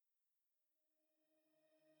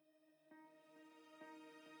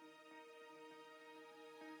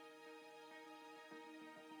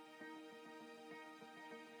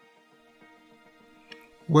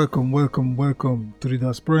Welcome to the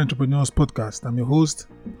Diaspora Entrepreneurs Podcast. I'm your host,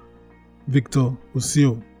 Victor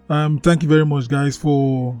Osio. Thank you very much, guys,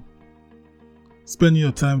 for spending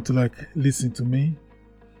your time to listen to me.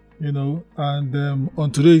 And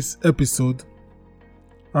on today's episode,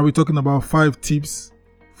 I'll be talking about 5 tips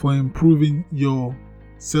for improving your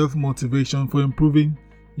self-motivation, for improving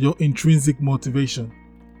your intrinsic motivation.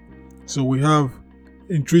 So we have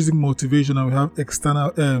intrinsic motivation and we have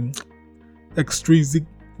extrinsic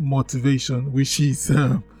motivation, which is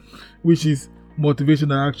motivation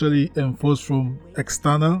that actually enforced from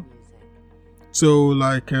external. So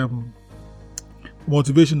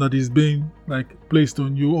motivation that is being placed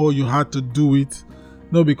on you, or you had to do it,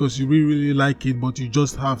 not because you really like it, but you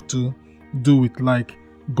just have to do it, like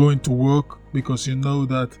going to work because you know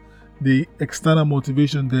that the external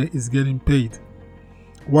motivation there is getting paid.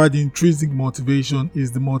 While the intrinsic motivation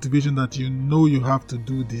is the motivation that you know you have to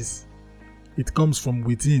do this. It comes from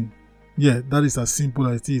within. Yeah, that is as simple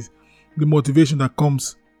as it is. The motivation that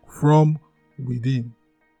comes from within.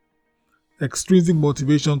 Extrinsic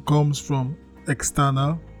motivation comes from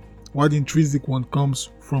external, while the intrinsic one comes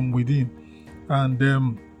from within. And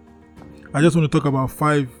I just want to talk about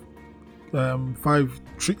 5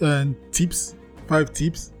 tips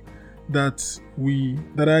that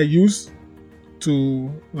I use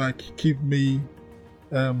to keep me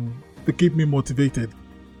motivated.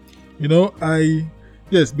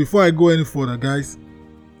 Before I go any further, guys,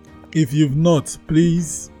 if you've not,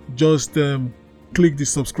 please just click the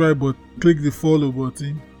subscribe button, click the follow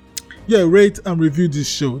button. Rate and review this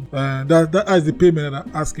show. That is the payment that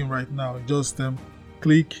I'm asking right now. Just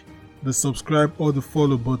click the subscribe or the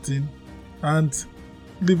follow button and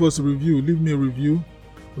leave us a review. Leave me a review,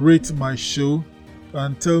 rate my show,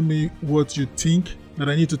 and tell me what you think that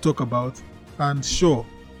I need to talk about. And sure,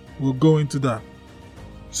 we'll go into that.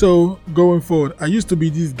 So going forward, I used to be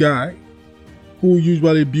this guy who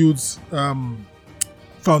usually builds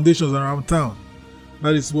foundations around town.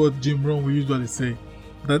 That is what Jim Rohn will usually say,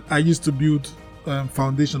 that I used to build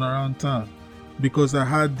foundation around town because I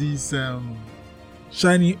had this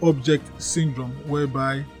shiny object syndrome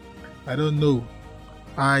whereby,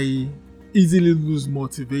 I easily lose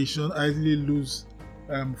motivation, I easily lose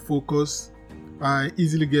focus, I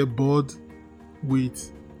easily get bored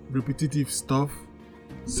with repetitive stuff.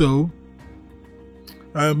 So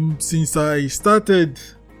since I started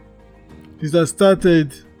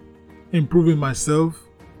improving myself,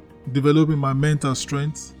 developing my mental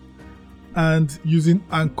strength, and using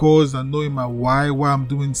anchors and knowing my why I'm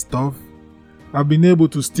doing stuff, I've been able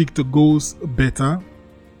to stick to goals better,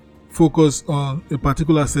 focus on a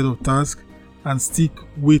particular set of tasks, and stick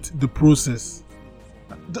with the process.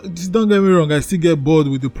 Don't get me wrong, I still get bored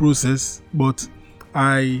with the process, but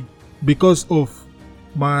because of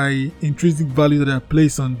my intrinsic value that I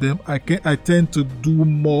place on them, I tend to do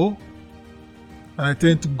more, and I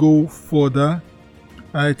tend to go further,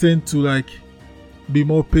 and I tend to be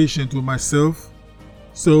more patient with myself.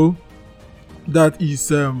 So that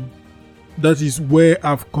is where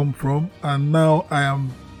I've come from, and now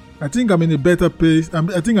I think I'm in a better place.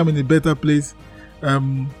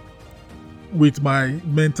 With my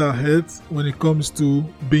mental health when it comes to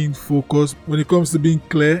being focused, when it comes to being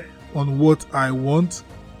clear on what I want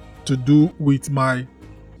to do with my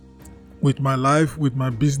life, with my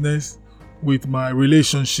business, with my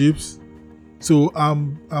relationships. So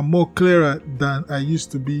I'm more clearer than I used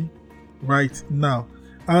to be right now.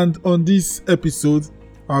 And on this episode,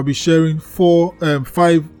 I'll be sharing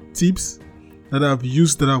 5 tips that I've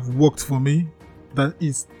used, that have worked for me, that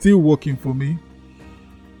is still working for me.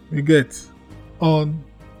 You get on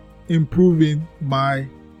improving my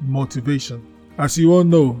motivation. As you all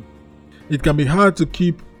know, it can be hard to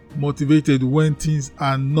keep motivated when things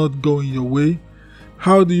are not going your way.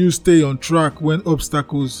 How do you stay on track when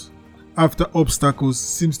obstacles after obstacles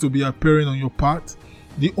seems to be appearing on your path?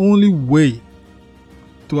 The only way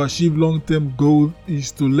to achieve long-term goals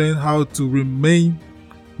is to learn how to remain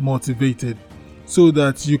motivated so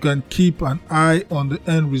that you can keep an eye on the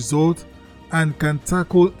end result and can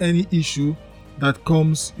tackle any issue that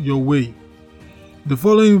comes your way. The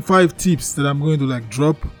following 5 tips that I'm going to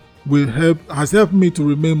drop has helped me to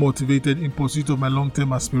remain motivated in pursuit of my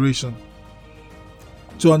long-term aspiration.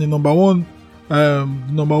 So, and the number one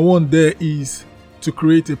there is to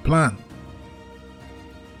create a plan.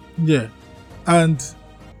 And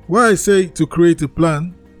why I say to create a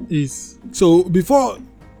plan is before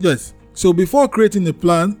creating a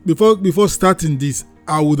plan, before starting this,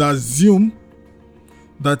 I would assume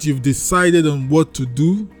that you've decided on what to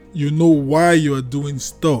do. You know why you are doing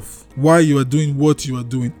stuff, why you are doing what you are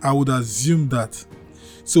doing. I would assume that.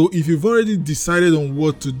 So if you've already decided on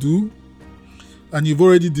what to do, and you've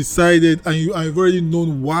already decided and you've already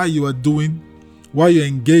known why you're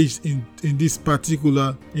engaged in this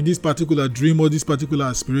particular dream or this particular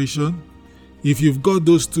aspiration, if you've got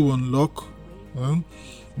those two on lock,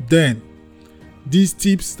 then these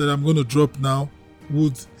tips that I'm going to drop now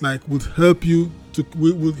would help you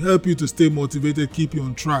to stay motivated, keep you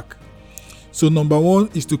on track. So number one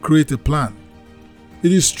is to create a plan.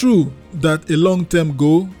 It is true that a long-term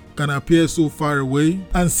goal can appear so far away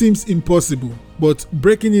and seems impossible, but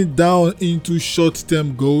breaking it down into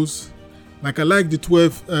short-term goals, like I like the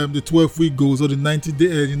 12-week goals or the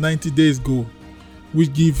 90 days goal,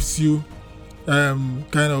 which gives you kind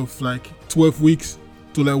of like 12 weeks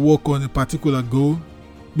to like work on a particular goal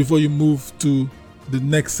before you move to the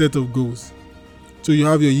next set of goals. So you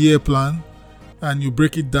have your year plan and you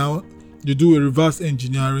break it down. You do a reverse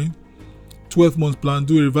engineering, 12-month plan,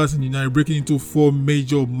 do a reverse engineering, break it into 4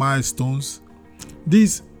 major milestones.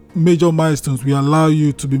 These major milestones will allow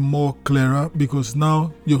you to be more clearer because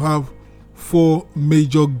now you have 4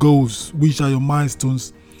 major goals, which are your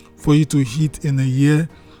milestones for you to hit in a year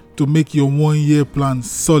to make your 1-year plan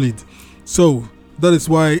solid. So that is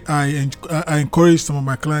why I encourage some of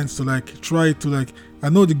my clients to try to I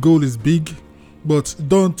know the goal is big, but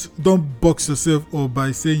don't box yourself up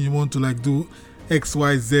by saying you want to do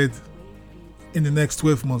XYZ in the next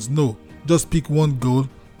 12 months. No, just pick one goal,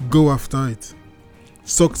 go after it.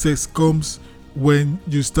 Success comes when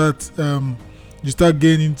you start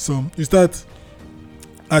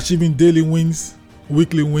achieving daily wins,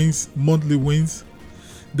 weekly wins, monthly wins.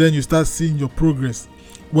 Then you start seeing your progress.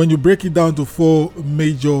 When you break it down to 4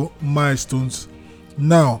 major milestones,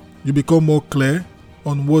 now you become more clear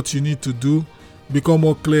on what you need to do, become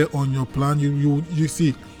more clear on your plan. You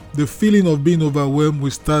see the feeling of being overwhelmed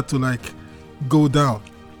will start to go down,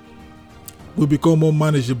 will become more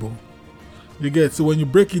manageable. You get? So when you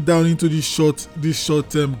break it down into these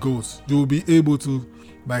short-term goals, you will be able to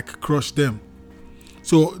crush them.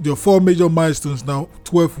 So your 4 major milestones now,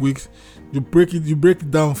 12 weeks, you break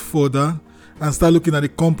it down further and start looking at the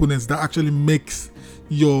components that actually makes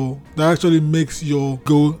your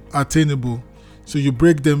goal attainable. So you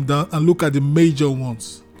break them down and look at the major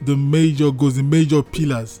ones, the major goals, the major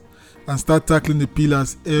pillars, and start tackling the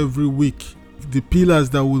pillars every week. The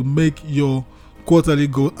pillars that will make your quarterly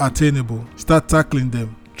goal attainable. Start tackling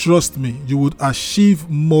them. Trust me, you would achieve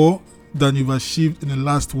more than you've achieved in the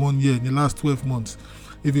last 1 year, in the last 12 months.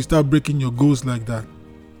 If you start breaking your goals like that,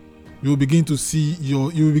 you will begin to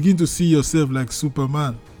see yourself like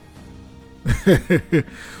Superman.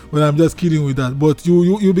 Well, I'm just kidding with that. But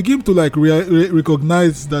you begin to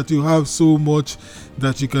recognize that you have so much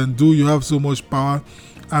that you can do. You have so much power,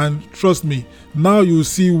 and trust me, now you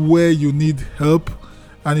see where you need help.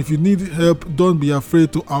 And if you need help, don't be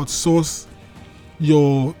afraid to outsource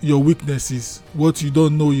your weaknesses. What you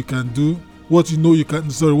don't know you can do, what you know you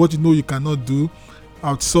cannot do,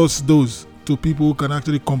 outsource those to people who can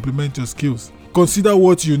actually complement your skills. Consider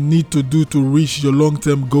what you need to do to reach your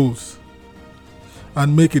long-term goals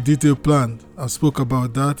and make a detailed plan. I spoke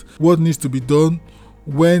about that. What needs to be done,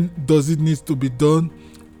 when does it need to be done,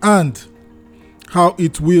 and how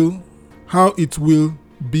it will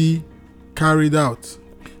be carried out.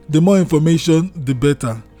 The more information, the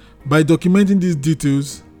better. By documenting these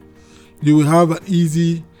details, you will have an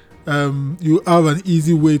easy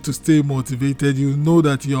way to stay motivated. You know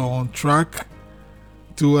that you're on track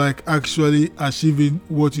to actually achieving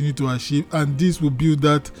what you need to achieve, and this will build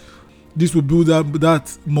that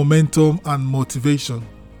momentum and motivation.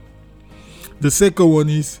 The second one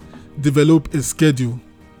is develop a schedule.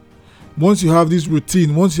 Once you have this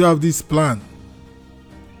routine, once you have this plan,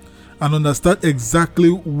 and understand exactly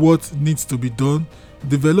what needs to be done,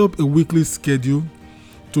 develop a weekly schedule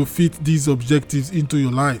to fit these objectives into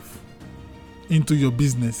your life, into your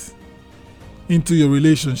business, into your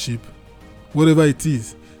relationship, whatever it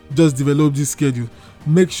is. Just develop this schedule.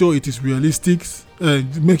 Make sure it is realistic.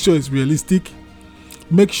 Make sure it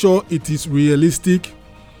is realistic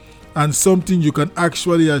and something you can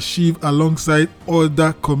actually achieve alongside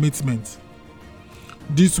other commitments.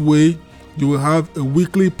 This way, you will have a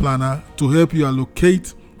weekly planner to help you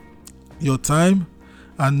allocate your time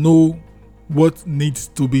and know what needs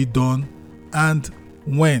to be done and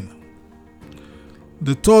when.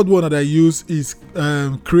 The third one that I use is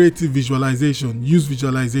creative visualization. Use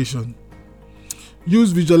visualization.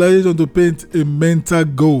 Use visualization to paint a mental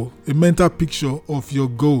goal, a mental picture of your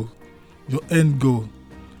goal, your end goal.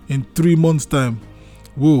 In 3 months' time,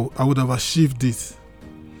 whoa, I would have achieved this.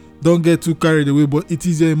 Don't get too carried away, but it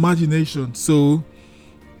is your imagination, so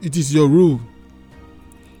it is your rule.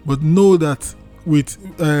 But know that with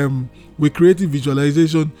creative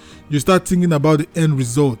visualization, you start thinking about the end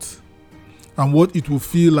result and what it will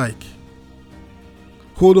feel like.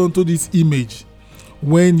 Hold on to this image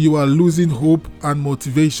when you are losing hope and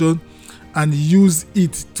motivation, and use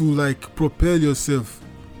it to like propel yourself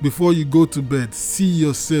before you go to bed. See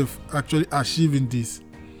yourself actually achieving this.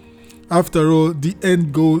 After all, the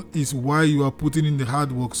end goal is why you are putting in the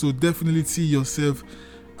hard work. So definitely see yourself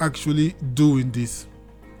actually doing this.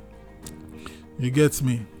 You get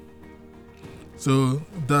me? So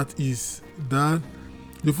that is that.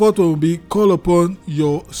 The fourth one will be call upon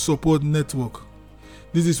your support network.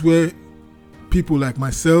 This is where people like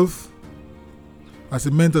myself, as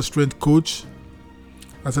a mental strength coach,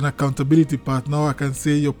 as an accountability partner, I can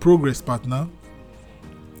say your progress partner.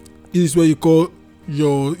 This is where you call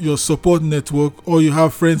your support network, or you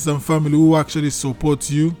have friends and family who actually support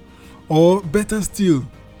you, or better still,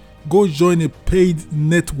 go join a paid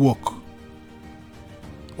network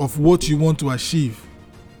of what you want to achieve.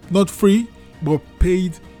 Not free, but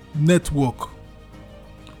paid network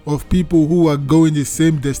of people who are going the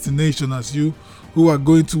same destination as you, who are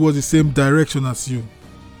going towards the same direction as you.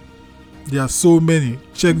 There are so many.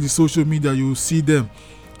 Check the social media, you will see them.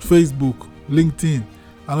 Facebook, LinkedIn,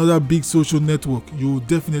 another big social network, you will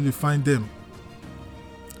definitely find them.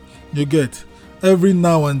 You get, every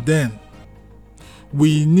now and then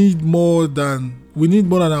we need more than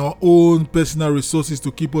our own personal resources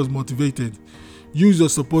to keep us motivated. Use your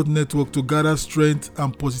support network to gather strength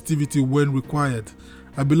and positivity when required.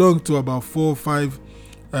 I belong to about 4 or 5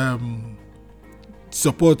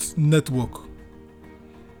 support network.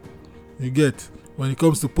 You get, when it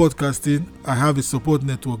comes to podcasting, I have a support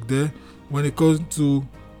network there. When it comes to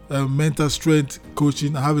mental strength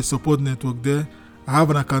coaching, I have a support network there. I have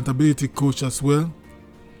an accountability coach as well.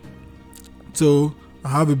 So I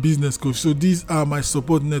have a business coach. So these are my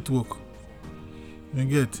support network. You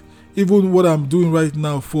get, even what I'm doing right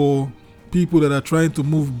now for people that are trying to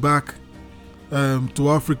move back to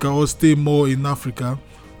Africa or stay more in Africa,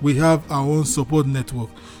 we have our own support network.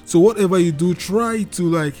 So whatever you do, try to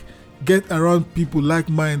like get around people like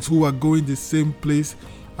minds who are going the same place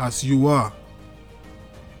as you are,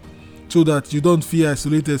 so that you don't feel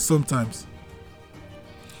isolated sometimes.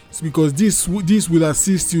 It's because this will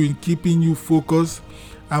assist you in keeping you focused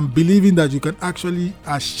and believing that you can actually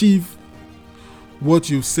achieve what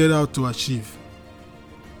you've set out to achieve.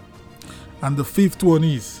 And the fifth one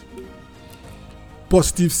is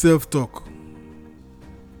positive self-talk.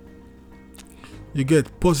 You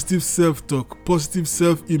get positive self-talk, positive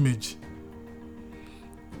self-image.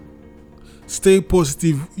 Stay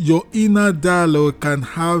positive. Your inner dialogue can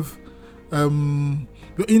have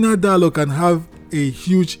a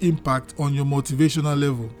huge impact on your motivational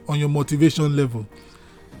level, on your motivation level.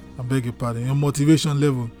 I beg your pardon, your motivation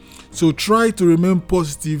level. So try to remain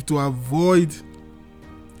positive to avoid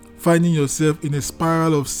finding yourself in a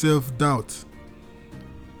spiral of self-doubt.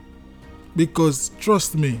 Because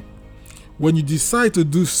trust me, when you decide to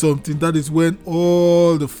do something, that is when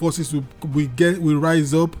all the forces will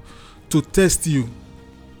rise up to test you.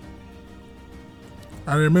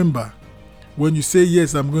 And remember, when you say,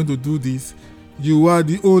 yes, I'm going to do this, you are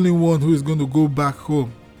the only one who is going to go back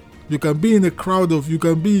home. You can be in a crowd of, you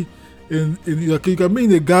can be in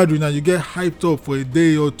a gathering and you get hyped up for a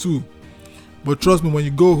day or two. But trust me, when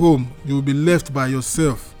you go home, you will be left by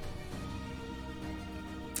yourself.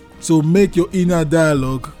 So make your inner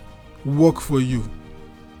dialogue work for you.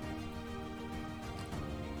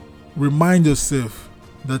 Remind yourself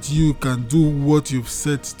that you can do what you've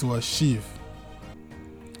set to achieve.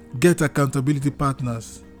 Get accountability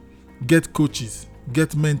partners, get coaches,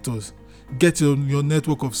 get mentors, get your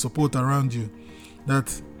network of support around you.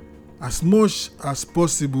 That as much as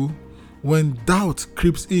possible, when doubt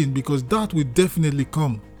creeps in, because doubt will definitely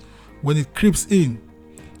come, when it creeps in,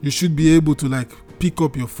 you should be able to like pick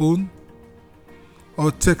up your phone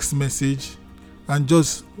or text message and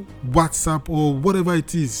just WhatsApp or whatever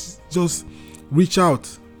it is, just reach out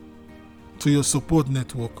to your support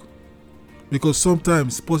network. Because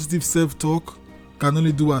sometimes positive self-talk can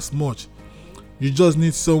only do as much. You just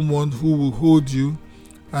need someone who will hold you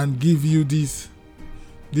and give you this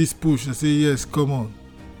push and say, yes, come on,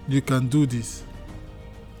 you can do this.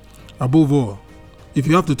 Above all, if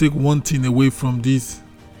you have to take one thing away from this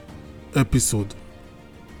episode,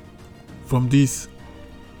 from this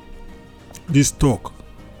talk,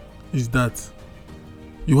 is that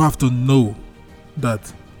you have to know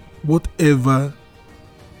that whatever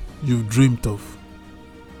you've dreamt of,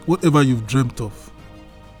 whatever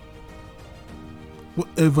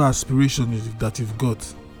aspiration that you've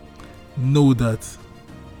got, know that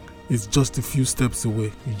It's just a few steps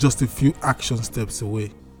away. It's just a few action steps away.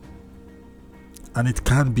 And it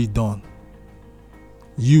can be done.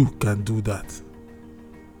 You can do that.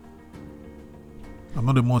 I'm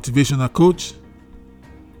not a motivational coach.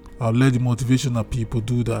 I'll let the motivational people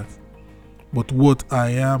do that. But what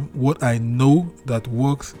I know that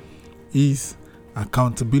works is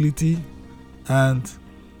accountability and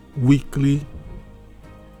weekly,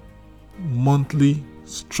 monthly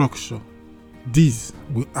structure. These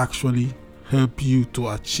will actually help you to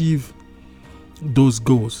achieve those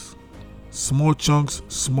goals. Small chunks,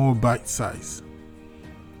 small bite size.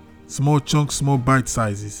 Small chunks, small bite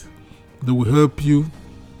sizes. They will help you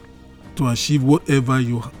to achieve whatever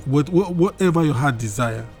your heart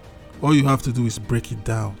desire. All you have to do is break it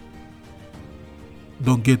down.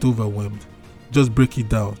 Don't get overwhelmed. Just break it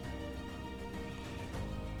down.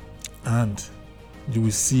 And you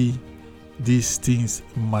will see these things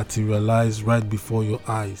materialize right before your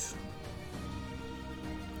eyes.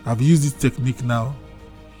 I've used this technique now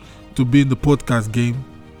to be in the podcast game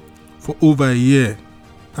for over a year,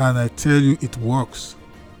 and I tell you it works.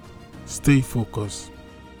 Stay focused.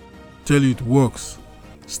 Tell you it works.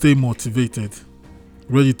 Stay motivated,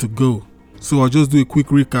 ready to go. So I'll just do a quick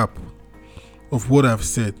recap of what I've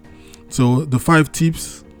said. So the 5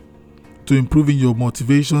 tips to improving your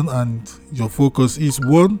motivation and your focus is: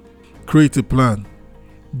 1. Create a plan.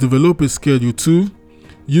 Develop a schedule. 2.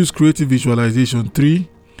 Use creative visualization. 3.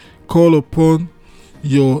 Call upon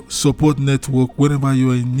your support network whenever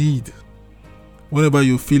you are in need. Whenever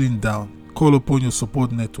you're feeling down, call upon your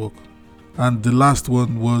support network. And the last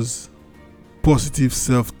one was positive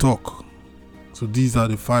self-talk. So these are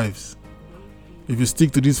the 5s. If you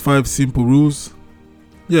stick to these 5 simple rules,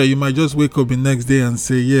 you might just wake up the next day and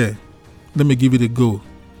say, let me give it a go.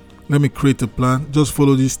 Let me create a plan. Just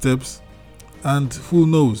follow these steps, and who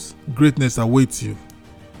knows, greatness awaits you.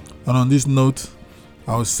 And on this note,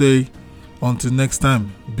 I'll say, until next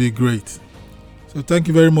time, be great. So thank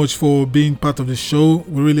you very much for being part of the show.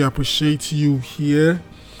 We really appreciate you here.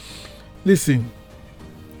 Listen,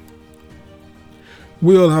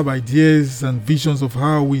 we all have ideas and visions of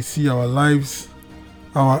how we see our lives,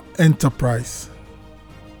 our enterprise.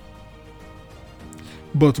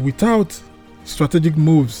 But without strategic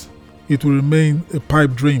moves, it will remain a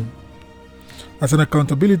pipe dream. As an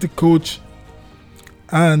accountability coach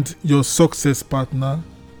and your success partner,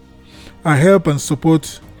 I help and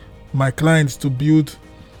support my clients to build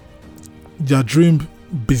their dream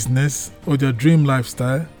business or their dream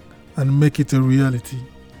lifestyle and make it a reality.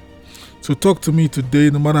 So talk to me today,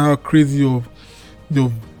 no matter how crazy your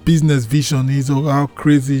business vision is or how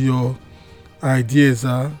crazy your ideas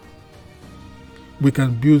are. We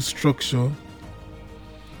can build structure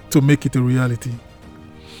to make it a reality.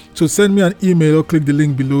 So send me an email or click the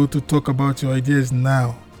link below to talk about your ideas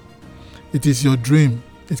now. It is your dream.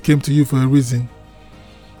 It came to you for a reason.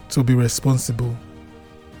 So be responsible,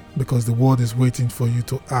 because the world is waiting for you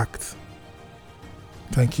to act.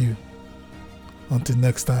 Thank you. Until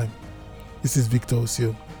next time, this is Victor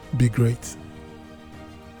Osio. Be great.